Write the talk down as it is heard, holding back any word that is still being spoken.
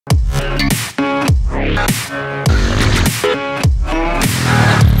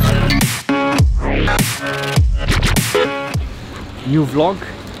New vlog,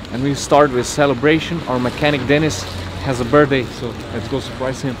 and we start with celebration. Our mechanic Dennis has a birthday, so let's go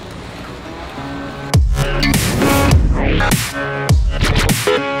surprise him.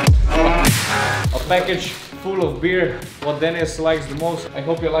 A package full of beer, what Dennis likes the most. I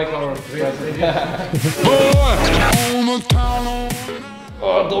hope you like our present.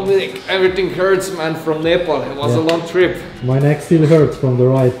 Oh, Dominic, everything hurts, man, from Nepal. It was a long trip. My neck still hurts from the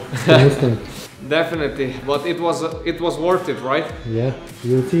ride. Definitely, but it was worth it, right? Yeah,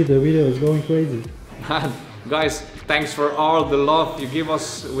 you'll see the video is going crazy. Guys, thanks for all the love you give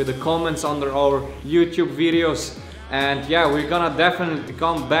us with the comments under our YouTube videos. And yeah, we're gonna definitely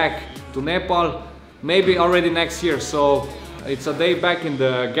come back to Nepal, maybe already next year. So it's a day back in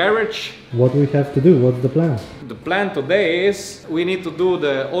the garage. What we have to do? What's the plan? The plan today is we need to do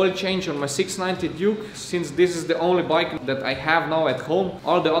the oil change on my 690 Duke, since this is the only bike that I have now at home.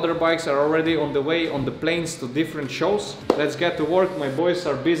 All the other bikes are already on the way on the planes to different shows. Let's get to work. My boys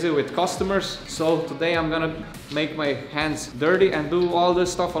are busy with customers, so today I'm gonna make my hands dirty and do all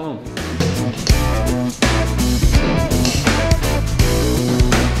this stuff alone.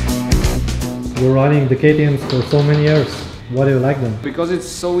 You're riding the KTMs for so many years. Why do you like them? Because it's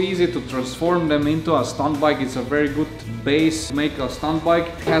so easy to transform them into a stunt bike. It's a very good base to make a stunt bike.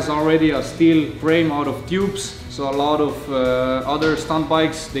 It has already a steel frame out of tubes. So a lot of other stunt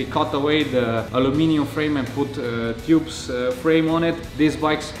bikes, they cut away the aluminum frame and put tubes frame on it. This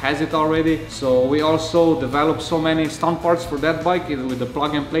bike has it already. So we also developed so many stunt parts for that bike with the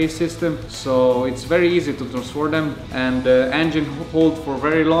plug and play system. So it's very easy to transform them, and the engine hold for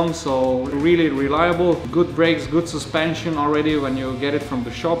very long. So really reliable, good brakes, good suspension already when you get it from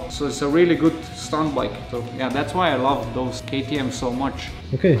the shop. So it's a really good stunt bike. So yeah, that's why I love those KTM so much.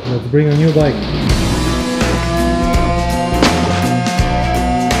 Okay, let's bring a new bike.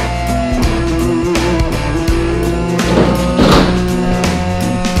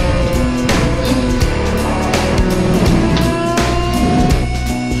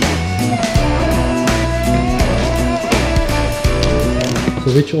 So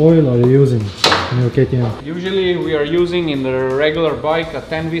which oil are you using in your KTM? Usually we are using in the regular bike a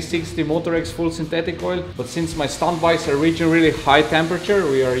 10V60 Motorex full synthetic oil, but since my stunt bikes are reaching really high temperature,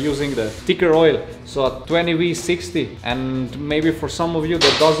 we are using the thicker oil, so a 20V60. And maybe for some of you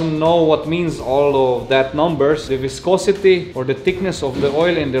that doesn't know what means all of that numbers, the viscosity or the thickness of the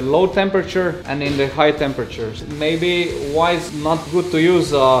oil in the low temperature and in the high temperatures. Maybe why it's not good to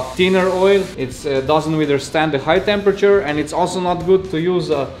use a thinner oil, it doesn't withstand the high temperature, and it's also not good to use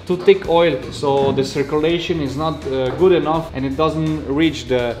a too thick oil, so the circulation is not good enough and it doesn't reach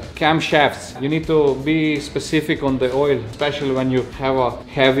the camshafts. You need to be specific on the oil, especially when you have a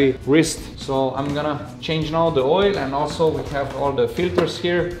heavy wrist. So I'm gonna change now the oil, and also we have all the filters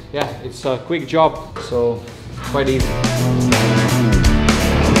here. Yeah, it's a quick job, so quite easy.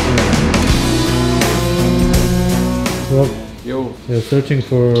 Rob, Yo. you're searching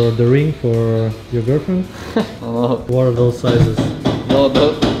for the ring for your girlfriend? What are those sizes? No,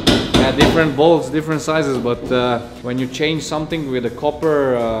 yeah, different bolts, different sizes, but when you change something with a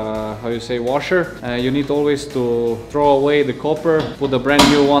copper, how you say, washer, you need always to throw away the copper, put a brand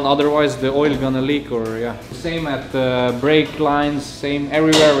new one, otherwise the oil gonna leak. Or yeah, same at brake lines, same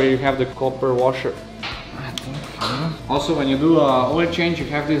everywhere where you have the copper washer. Also, when you do a oil change, you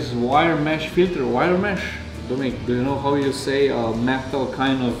have this wire mesh filter. Wire mesh? Dominic, do you know how you say a metal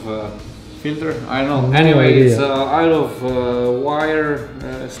kind of filter? I don't know. No anyway, idea. It's out of wire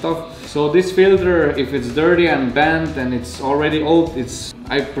stuff. So this filter, if it's dirty and bent and it's already old,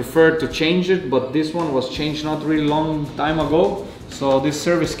 I prefer to change it, but this one was changed not really long time ago. So this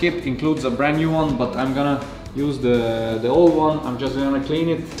service kit includes a brand new one, but I'm gonna use the old one. I'm just gonna clean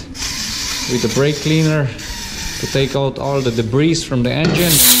it with the brake cleaner to take out all the debris from the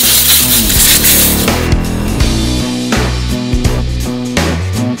engine.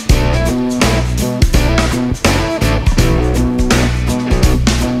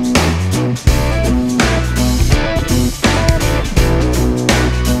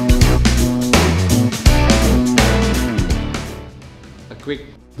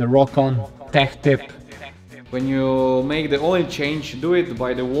 The RokON tech tip. When you make the oil change, do it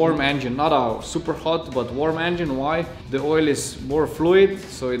by the warm engine, not a super hot but warm engine. Why? The oil is more fluid,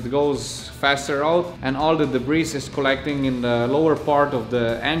 so it goes faster out, and all the debris is collecting in the lower part of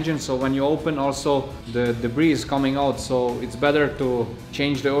the engine, so when you open also the debris is coming out. So it's better to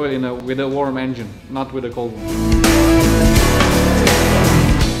change the oil with a warm engine, not with a cold one.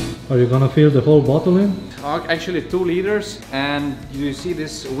 Are you gonna fill the whole bottle in? Actually 2 liters, and you see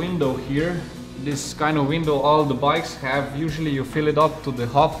this window here. this kind of window all the bikes have. Usually you fill it up to the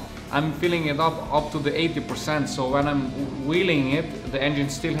hub. I'm filling it up to the 80%, so when I'm wheeling it, the engine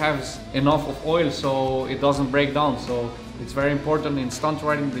still has enough of oil so it doesn't break down. So it's very important in stunt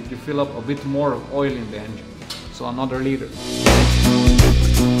riding that you fill up a bit more of oil in the engine. So another liter.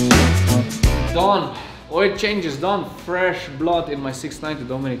 Done. Oil change is done. Fresh blood in my 690,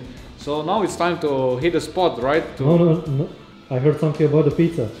 Dominic. So now it's time to hit the spot, right? No. I heard something about the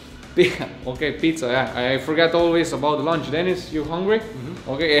pizza. Okay, pizza, yeah. I forget always about the lunch. Dennis, you hungry? Mm-hmm.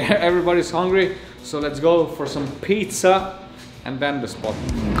 Okay, everybody's hungry. So let's go for some pizza and then the spot.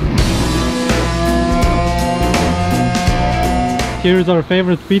 Here's our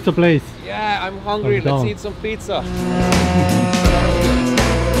favorite pizza place. Yeah, I'm hungry. Let's eat some pizza.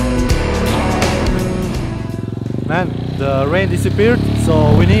 Man, the rain disappeared,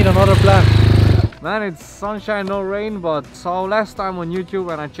 so we need another plan. Man, it's sunshine, no rain, but so last time on YouTube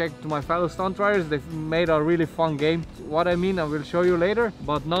when I checked my fellow stunt riders, they've made a really fun game. What I mean, I will show you later,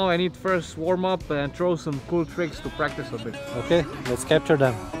 but now I need first warm up and throw some cool tricks to practice a bit. Okay, let's capture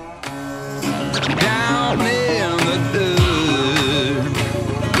them. Down in the dirt.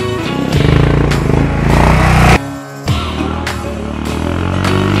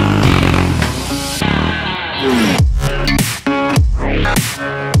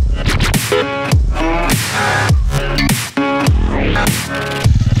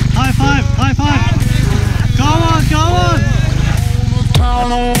 High five! Come on!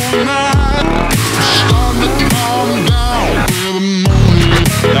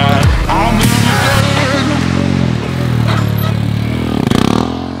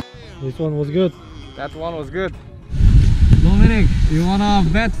 This one was good. That one was good. Dominic, you wanna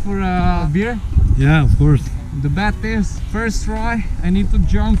bet for a beer? Yeah, of course. The bet is, first try, I need to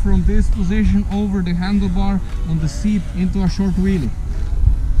jump from this position over the handlebar on the seat into a short wheelie.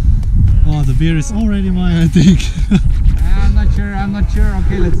 Oh, the beer is already mine, I think. I'm not sure.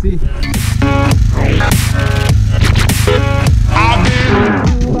 Okay, let's see.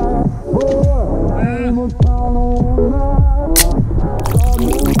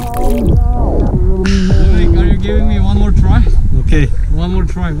 Dominic, are you giving me one more try? Okay. One more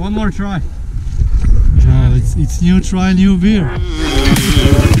try. No, it's new try, new beer.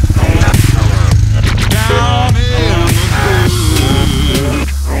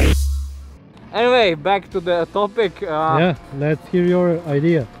 Anyway, back to the topic. Yeah, let's hear your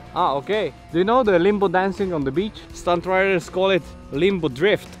idea. Okay. Do you know the limbo dancing on the beach? Stunt riders call it limbo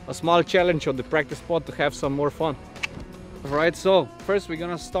drift. A small challenge on the practice spot to have some more fun. Alright, so first we're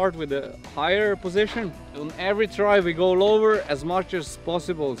gonna start with the higher position. On every try we go lower as much as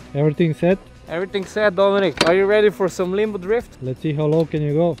possible. Everything set? Everything set, Dominic. Are you ready for some limbo drift? Let's see how low can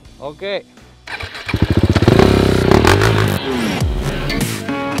you go. Okay.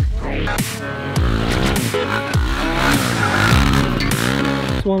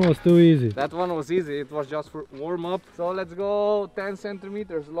 This one was too easy. That one was easy. It was just for warm up. So let's go 10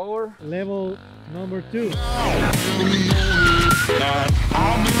 centimeters lower. Level number 2.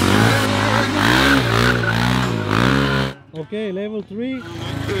 Okay, level 3.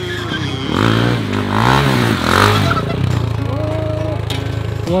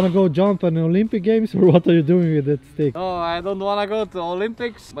 You wanna go jump on the Olympic Games, or what are you doing with that stick? No, I don't wanna go to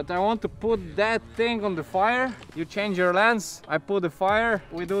Olympics, but I want to put that thing on the fire. You change your lens, I put the fire,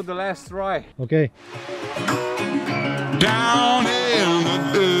 we do the last try. Okay. Down in the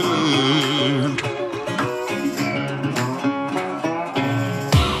dirt.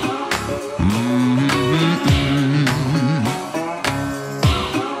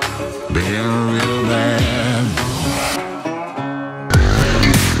 Real bad.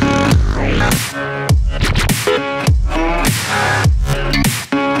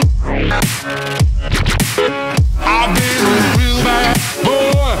 I've been real bad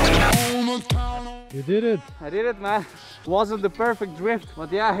boy. You did it. I did it, man. Wasn't the perfect drift,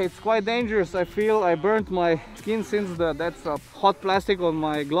 but yeah, it's quite dangerous. I feel I burnt my skin since that's a hot plastic on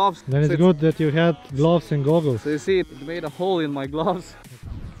my gloves. Then it's good that you had gloves and goggles. So you see, it made a hole in my gloves.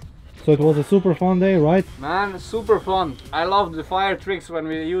 So it was a super fun day, right? Man, super fun. I love the fire tricks when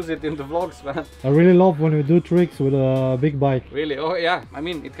we use it in the vlogs, man. I really love when we do tricks with a big bike. Really? Oh yeah. I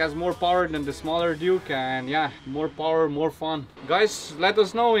mean, it has more power than the smaller Duke, and yeah, more power, more fun. Guys, let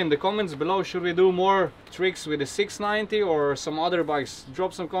us know in the comments below, should we do more tricks with the 690 or some other bikes?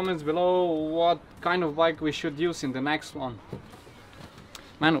 Drop some comments below what kind of bike we should use in the next one.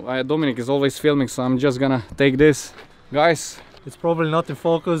 Man, Dominic is always filming, so I'm just gonna take this. Guys, It's probably not in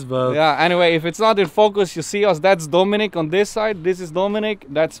focus, but yeah, anyway, if it's not in focus, you see us. That's Dominic on this side. This is Dominic.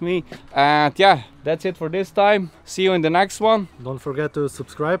 That's me. And yeah, that's it for this time. See you in the next one. don't forget to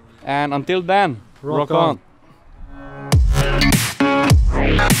subscribe. And until then, rock on.